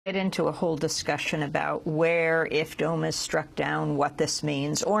Get into a whole discussion about where, if DOMA is struck down, what this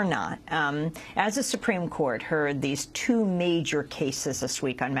means or not. As the Supreme Court heard these two major cases this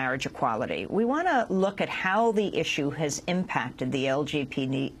week on marriage equality, we want to look at how the issue has impacted the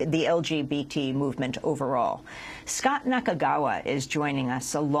LGBT movement overall. Scott Nakagawa is joining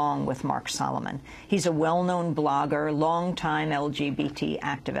us along with Mark Solomon. He's a well-known blogger, longtime LGBT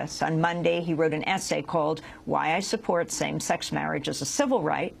activist. On Monday, he wrote an essay called "Why I Support Same-Sex Marriage as a Civil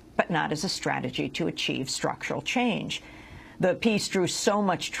Right, but Not as a Strategy to Achieve Structural Change." The piece drew so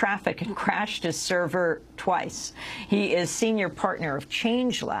much traffic and crashed his server twice. He is senior partner of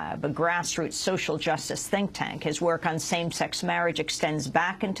Change Lab, a grassroots social justice think tank. His work on same-sex marriage extends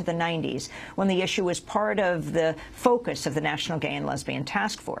back into the 90s, when the issue was part of the focus of the National Gay and Lesbian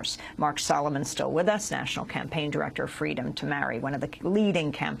Task Force. Mark Solomon, still with us, National Campaign Director of Freedom to Marry, one of the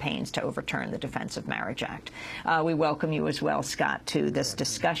leading campaigns to overturn the Defense of Marriage Act. We welcome you as well, Scott, to this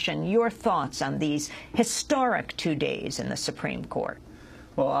discussion. Your thoughts on these historic 2 days in the Supreme Court?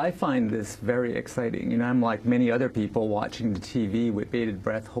 Well, I find this very exciting. You know, I'm like many other people watching the TV with bated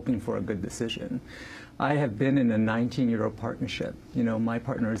breath, hoping for a good decision. I have been in a 19-year partnership. You know, my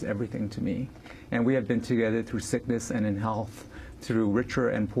partner is everything to me. And we have been together through sickness and in health, through richer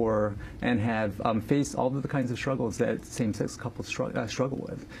and poorer, and have faced all of the kinds of struggles that same-sex couples struggle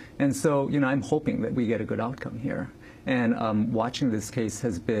with. And so, you know, I'm hoping that we get a good outcome here. And watching this case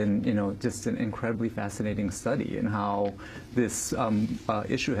has been, you know, just an incredibly fascinating study in how this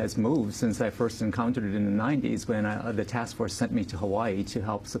issue has moved since I first encountered it in the 90s when the task force sent me to Hawaii to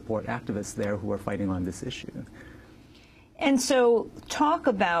help support activists there who are fighting on this issue. And so talk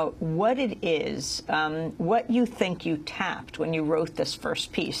about what it is, what you think you tapped when you wrote this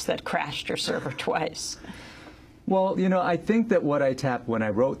first piece that crashed your server twice. Well, you know, I think that what I tapped when I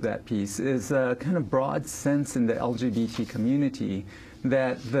wrote that piece is a kind of broad sense in the LGBT community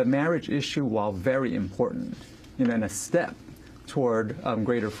that the marriage issue, while very important, you know, and a step toward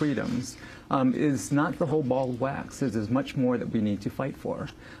greater freedoms, is not the whole ball of wax. There's much more that we need to fight for.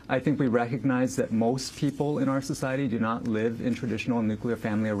 I think we recognize that most people in our society do not live in traditional nuclear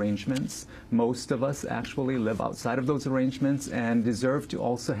family arrangements. Most of us actually live outside of those arrangements and deserve to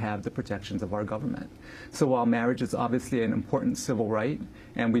also have the protections of our government. So while marriage is obviously an important civil right,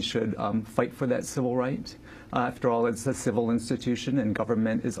 and we should fight for that civil right, after all, it's a civil institution, and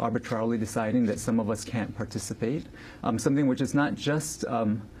government is arbitrarily deciding that some of us can't participate, something which is not just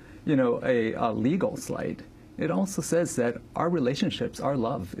you know, a legal slight. It also says that our relationships, our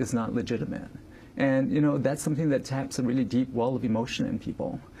love, is not legitimate. And, you know, that's something that taps a really deep well of emotion in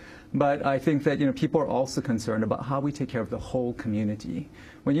people. But I think that, you know, people are also concerned about how we take care of the whole community.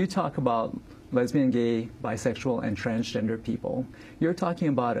 When you talk about lesbian, gay, bisexual, and transgender people, you're talking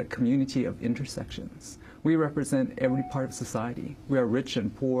about a community of intersections. We represent every part of society. We are rich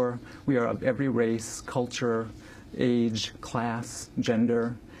and poor. We are of every race, culture, age, class,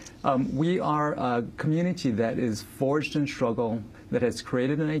 gender. We are a community that is forged in struggle, that has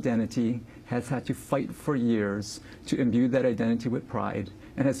created an identity, has had to fight for years to imbue that identity with pride,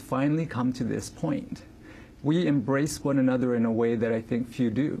 and has finally come to this point. We embrace one another in a way that I think few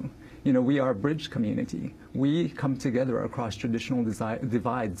do. You know, we are a bridge community. We come together across traditional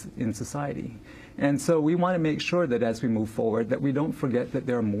divides in society. And so we want to make sure that as we move forward, that we don't forget that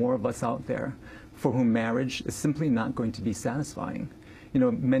there are more of us out there for whom marriage is simply not going to be satisfying. You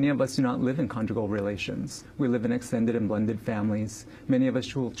know, many of us do not live in conjugal relations. We live in extended and blended families. Many of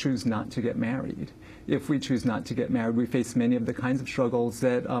us will choose not to get married. If we choose not to get married, we face many of the kinds of struggles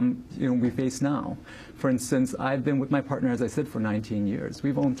that you know, we face now. For instance, I've been with my partner, as I said, for 19 years.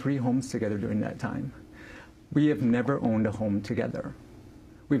 We've owned 3 homes together during that time. We have never owned a home together.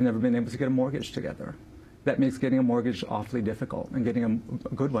 We've never been able to get a mortgage together. That makes getting a mortgage awfully difficult, and getting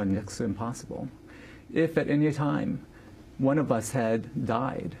a good one next to impossible. If at any time one of us had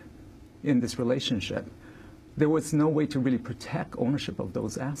died in this relationship, there was no way to really protect ownership of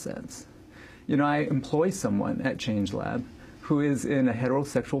those assets. You know, I employ someone at Change Lab who is in a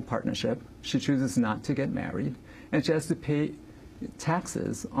heterosexual partnership. She chooses not to get married, and she has to pay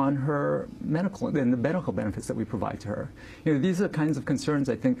taxes on her medical and the medical benefits that we provide to her. You know, these are the kinds of concerns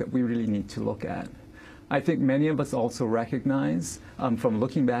I think that we really need to look at. I think many of us also recognize, from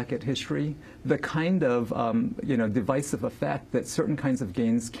looking back at history, the kind of you know, divisive effect that certain kinds of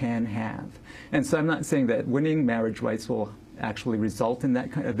gains can have. And so I'm not saying that winning marriage rights will actually result in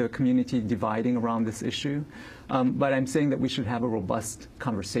that kind of the community dividing around this issue, but I'm saying that we should have a robust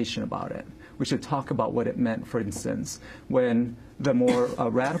conversation about it. We should talk about what it meant, for instance, when the more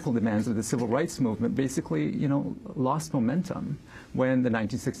radical demands of the civil rights movement basically, lost momentum when the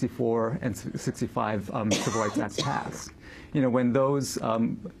 1964 and 65 Civil Rights Acts passed. When those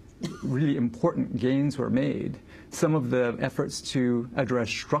really important gains were made, some of the efforts to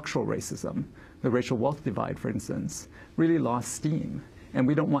address structural racism, the racial wealth divide, for instance, really lost steam. And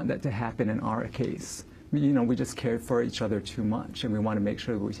we don't want that to happen in our case. We just care for each other too much, and we want to make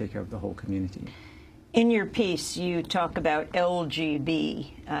sure that we take care of the whole community. In your piece, you talk about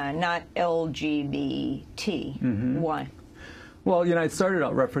LGB, not LGBT. Mm-hmm. Why? Well, I started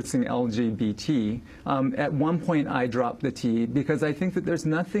out referencing LGBT. At one point, I dropped the T because I think that there's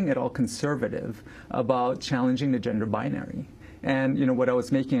nothing at all conservative about challenging the gender binary. And, what I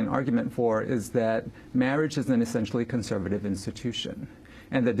was making an argument for is that marriage is an essentially conservative institution,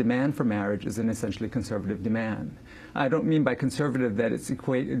 and the demand for marriage is an essentially conservative demand. I don't mean by conservative that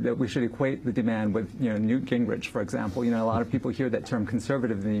that we should equate the demand with, Newt Gingrich, for example. A lot of people hear that term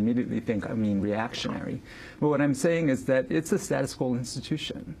conservative and they immediately think, reactionary. But what I'm saying is that it's a status quo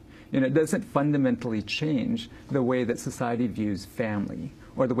institution. It doesn't fundamentally change the way that society views family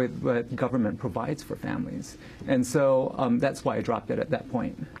or the way that government provides for families. And so that's why I dropped it at that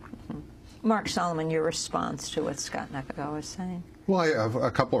point. Mark Solomon, your response to what Scott Nakagawa is saying? Well, I have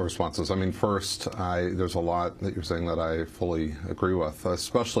a couple of responses. First, there's a lot that you're saying that I fully agree with,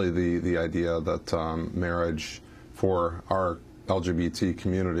 especially the idea that marriage for our LGBT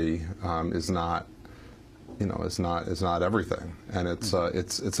community is not everything, and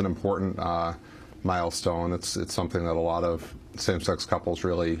it's an important milestone. It's something that a lot of same-sex couples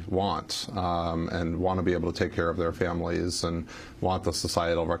really want, and want to be able to take care of their families and want the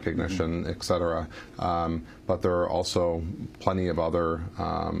societal recognition, et cetera. But there are also plenty of other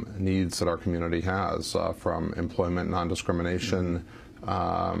needs that our community has, from employment non-discrimination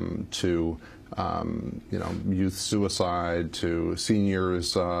to youth suicide, to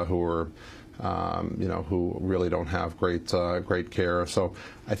seniors who are who really don't have great care. So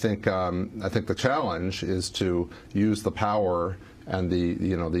I think the challenge is to use the power and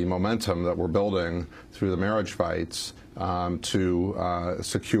the momentum that we're building through the marriage fights to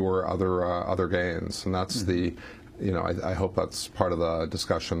secure other gains, and that's I hope that's part of the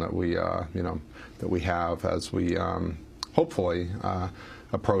discussion that we have as we hopefully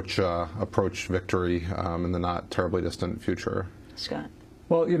approach victory in the not terribly distant future. Scott.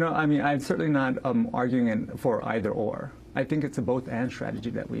 Well, I'm certainly not arguing for either or. I think it's a both-and strategy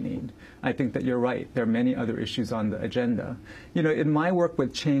that we need. I think that you're right. There are many other issues on the agenda. In my work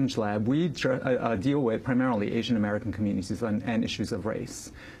with Change Lab, we deal with primarily Asian American communities and issues of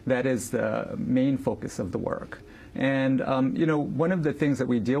race. That is the main focus of the work. And, one of the things that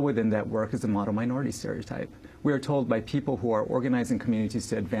we deal with in that work is the model minority stereotype. We are told by people who are organizing communities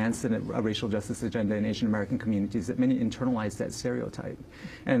to advance a racial justice agenda in Asian American communities that many internalize that stereotype,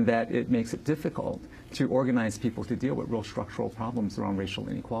 and that it makes it difficult to organize people to deal with real structural problems around racial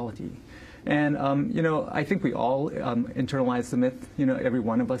inequality. And, I think we all internalize the myth, every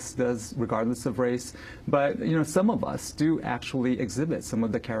one of us does, regardless of race. But, some of us do actually exhibit some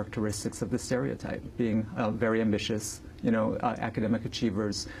of the characteristics of the stereotype, being very ambitious, academic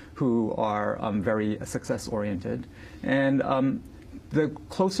achievers who are very success-oriented. And the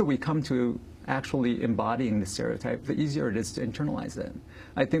closer we come to actually embodying the stereotype, the easier it is to internalize it.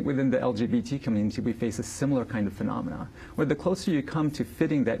 I think within the LGBT community, we face a similar kind of phenomena, where the closer you come to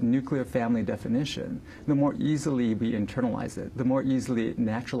fitting that nuclear family definition, the more easily we internalize it, the more easily it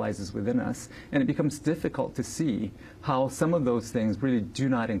naturalizes within us, and it becomes difficult to see how some of those things really do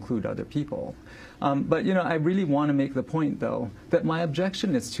not include other people. But, I really want to make the point, though, that my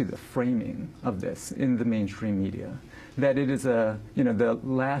objection is to the framing of this in the mainstream media, that it is the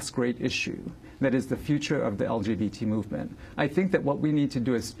last great issue, that is the future of the LGBT movement. I think that what we need to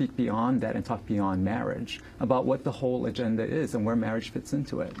do is speak beyond that and talk beyond marriage about what the whole agenda is and where marriage fits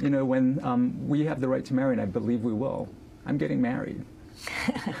into it. When we have the right to marry, and I believe we will, I'm getting married.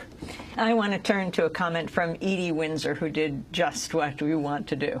 I want to turn to a comment from Edie Windsor, who did just what we want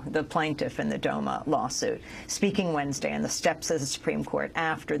to do, the plaintiff in the DOMA lawsuit, speaking Wednesday on the steps of the Supreme Court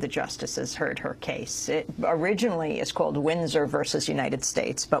after the justices heard her case. It originally is called Windsor versus United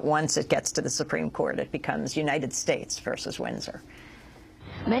States, but once it gets to the Supreme Court, it becomes United States versus Windsor.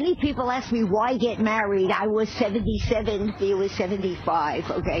 Many people ask me why get married. I was 77, he was 75,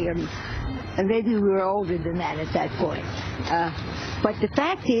 okay, and maybe we were older than that at that point. But the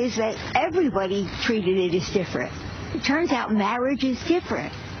fact is that everybody treated it as different. It turns out marriage is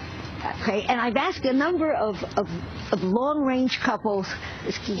different. Okay, and I've asked a number of long-range couples,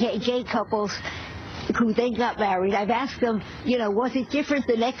 gay couples, who then got married, I've asked them, was it different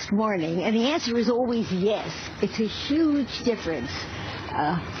the next morning? And the answer is always yes. It's a huge difference.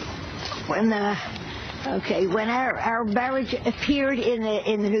 When our marriage appeared in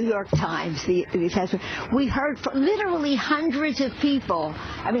the New York Times, the assessment, we heard from literally hundreds of people.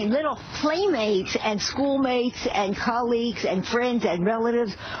 I mean, little playmates and schoolmates and colleagues and friends and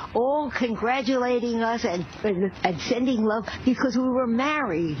relatives, all congratulating us and sending love because we were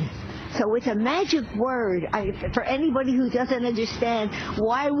married. So it's a magic word. For anybody who doesn't understand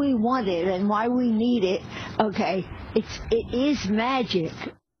why we want it and why we need it, it is magic.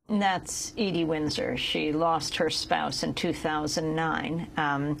 That's Edie Windsor. She lost her spouse in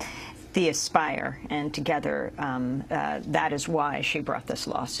 2009, Thea Spire, and together that is why she brought this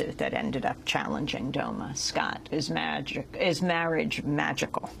lawsuit that ended up challenging DOMA. Scott, is marriage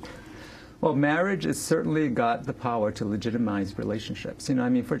magical? Well, marriage has certainly got the power to legitimize relationships.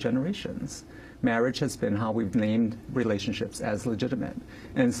 For generations, marriage has been how we've named relationships as legitimate.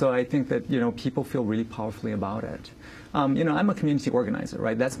 And so I think that, people feel really powerfully about it. I'm a community organizer,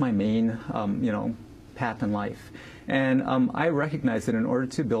 right? That's my main, path in life. And I recognize that in order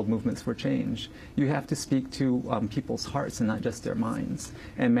to build movements for change, you have to speak to people's hearts and not just their minds.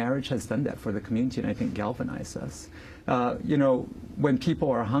 And marriage has done that for the community, and I think galvanized us. When people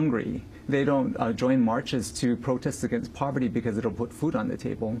are hungry, they don't join marches to protest against poverty because it'll put food on the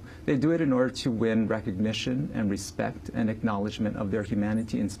table. They do it in order to win recognition and respect and acknowledgement of their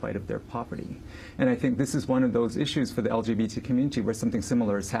humanity in spite of their poverty. And I think this is one of those issues for the LGBT community where something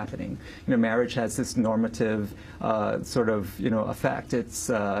similar is happening. Marriage has this normative effect. It's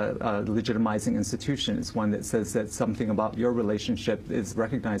a legitimizing institution. It's one that says that something about your relationship is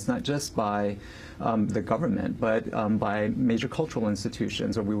recognized not just by the government, but by major cultural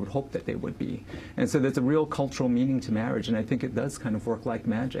institutions, or we would hope that they would be. And so there's a real cultural meaning to marriage, and I think it does kind of work like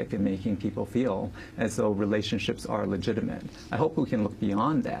magic in making people feel as though relationships are legitimate. I hope we can look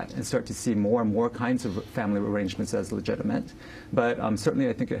beyond that and start to see more and more kinds of family arrangements as legitimate, but certainly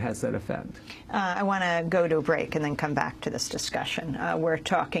I think it has that effect. I want to go to a break and then come back to this discussion. We're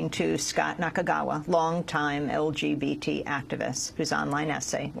talking to Scott Nakagawa, longtime LGBT activist, whose online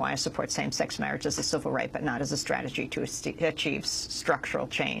essay, Why I Support Same-Sex Marriage as a Civil Right but Not as a Strategy to Achieve Structural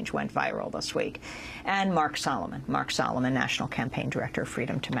Change, went viral this week, and Mark Solomon, National Campaign Director of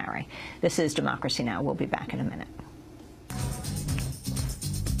Freedom to Marry. This is Democracy Now! We'll be back in a minute.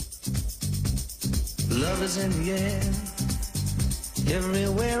 Love is in the air,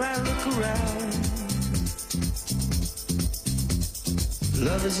 everywhere I look around.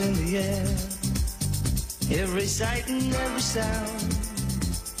 Love is in the air, every sight and every sound.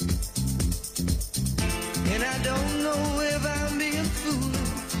 And I don't know if I'm being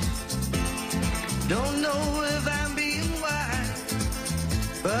foolish, don't know if I'm being wise,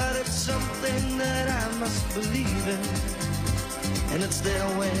 but it's something that I must believe in, and it's there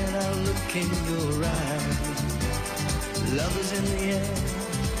when I look in your eyes. Love is in the air,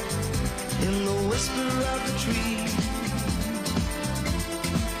 in the whisper of the tree.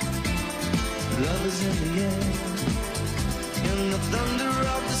 Love is in the air, in the thunder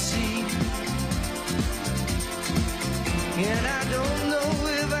of the sea. And I don't know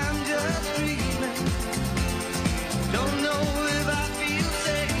if I'm just dreaming, don't know if I feel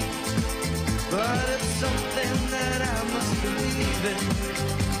safe, but it's something that I must believe in,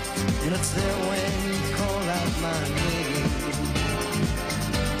 and it's there when you call out my name.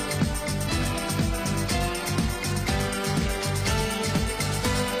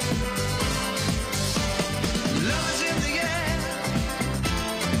 Love is in the air,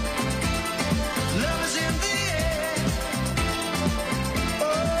 love is in the air.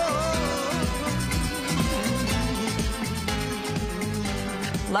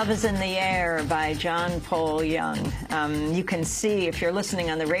 Love is in the Air by John Paul Young. You can see, if you're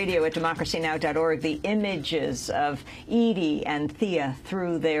listening on the radio at democracynow.org, the images of Edie and Thea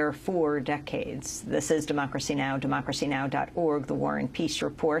through their 4 decades. This is Democracy Now!, democracynow.org, the War and Peace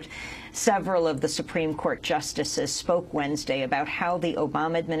Report. Several of the Supreme Court justices spoke Wednesday about how the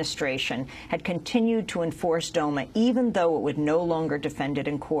Obama administration had continued to enforce DOMA even though it would no longer defend it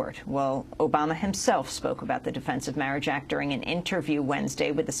in court. Well, Obama himself spoke about the Defense of Marriage Act during an interview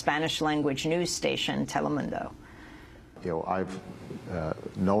Wednesday with the Spanish-language news station Telemundo. I've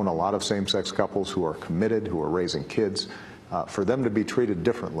known a lot of same-sex couples who are committed, who are raising kids. For them to be treated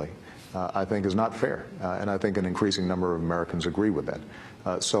differently, I think, is not fair, and I think an increasing number of Americans agree with that.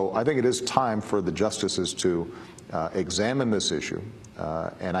 So I think it is time for the justices to examine this issue,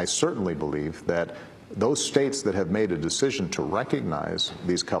 and I certainly believe that those states that have made a decision to recognize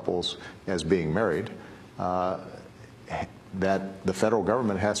these couples as being married that the federal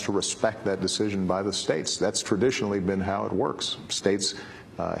government has to respect that decision by the states. That's traditionally been how it works. States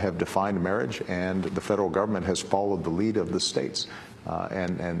have defined marriage, and the federal government has followed the lead of the states.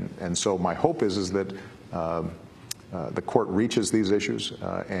 And so my hope is that the court reaches these issues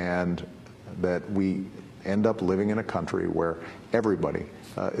and that we end up living in a country where everybody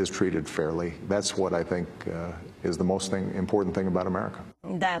is treated fairly. That's what I think is the most important thing about America.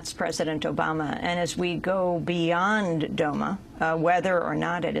 That's President Obama. And as we go beyond DOMA, whether or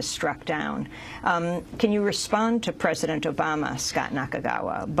not it is struck down, can you respond to President Obama, Scott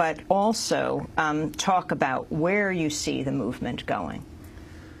Nakagawa, but also talk about where you see the movement going?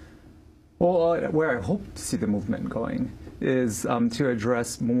 Well, where I hope to see the movement going is to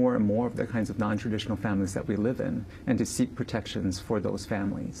address more and more of the kinds of non-traditional families that we live in and to seek protections for those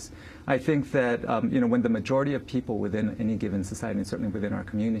families. I think that when the majority of people within any given society, and certainly within our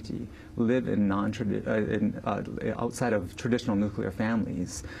community, live in outside of traditional nuclear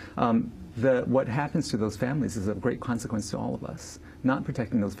families, what happens to those families is of great consequence to all of us. Not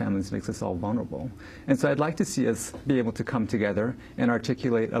protecting those families makes us all vulnerable. And so I'd like to see us be able to come together and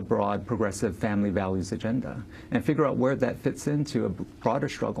articulate a broad, progressive family values agenda and figure out where that fits into a broader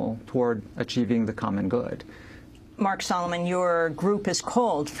struggle toward achieving the common good. Mark Solomon, your group is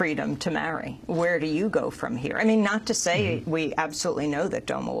called Freedom to Marry. Where do you go from here? I mean, not to say we absolutely know that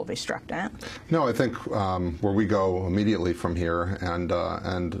DOMA will be struck down. No, I think where we go immediately from here and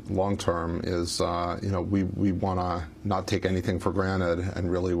long term is, we want to not take anything for granted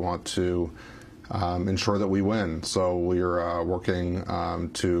and really want to ensure that we win. So we're working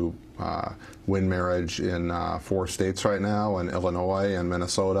to win marriage in 4 states right now, in Illinois and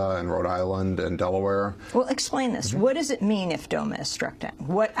Minnesota and Rhode Island and Delaware. Well, explain this. What does it mean if DOMA is struck down?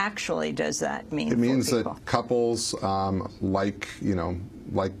 What actually does that mean? It means for that people? couples like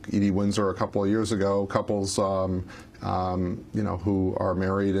Edie Windsor a couple of years ago, couples who are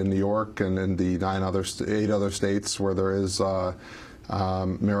married in New York and in the 8 other states where there is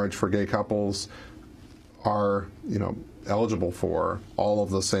marriage for gay couples are, eligible for all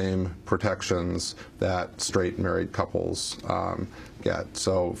of the same protections that straight married couples get.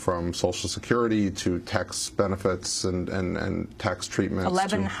 So from Social Security to tax benefits and tax treatments.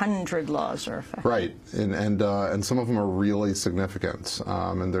 1,100 laws are affected. Right, and some of them are really significant,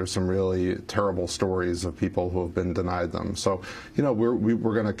 and there's some really terrible stories of people who have been denied them. So,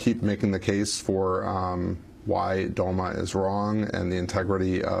 we're going to keep making the case for why DOMA is wrong and the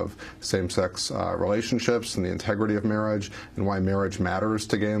integrity of same-sex relationships and the integrity of marriage and why marriage matters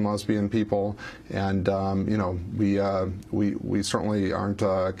to gay and lesbian people. And we certainly aren't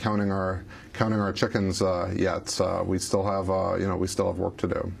counting our chickens yet. We still have work to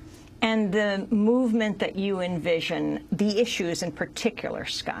do. And the movement that you envision, the issues in particular,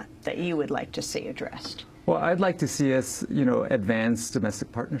 Scott, that you would like to see addressed? Well, I'd like to see us, advance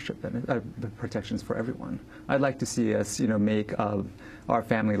domestic partnership protections for everyone. I'd like to see us, make our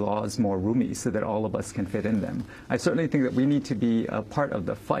family laws more roomy so that all of us can fit in them. I certainly think that we need to be a part of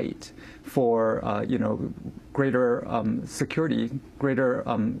the fight for, greater security, greater,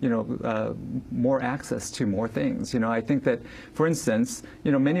 more access to more things. I think that, for instance,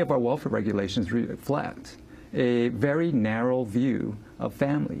 many of our welfare regulations reflect a very narrow view of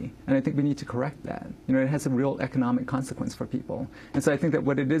family, and I think we need to correct that. It has a real economic consequence for people. And so I think that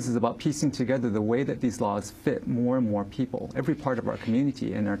what it is about piecing together the way that these laws fit more and more people, every part of our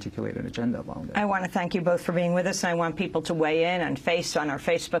community, and articulate an agenda about it. I want to thank you both for being with us, and I want people to weigh in on our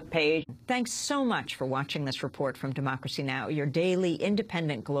Facebook page. Thanks so much for watching this report from Democracy Now!, your daily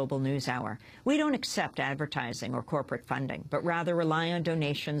independent global news hour. We don't accept advertising or corporate funding, but rather rely on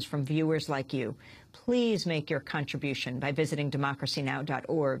donations from viewers like you. Please make your contribution by visiting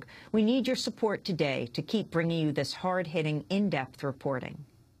democracynow.org. We need your support today to keep bringing you this hard-hitting, in-depth reporting.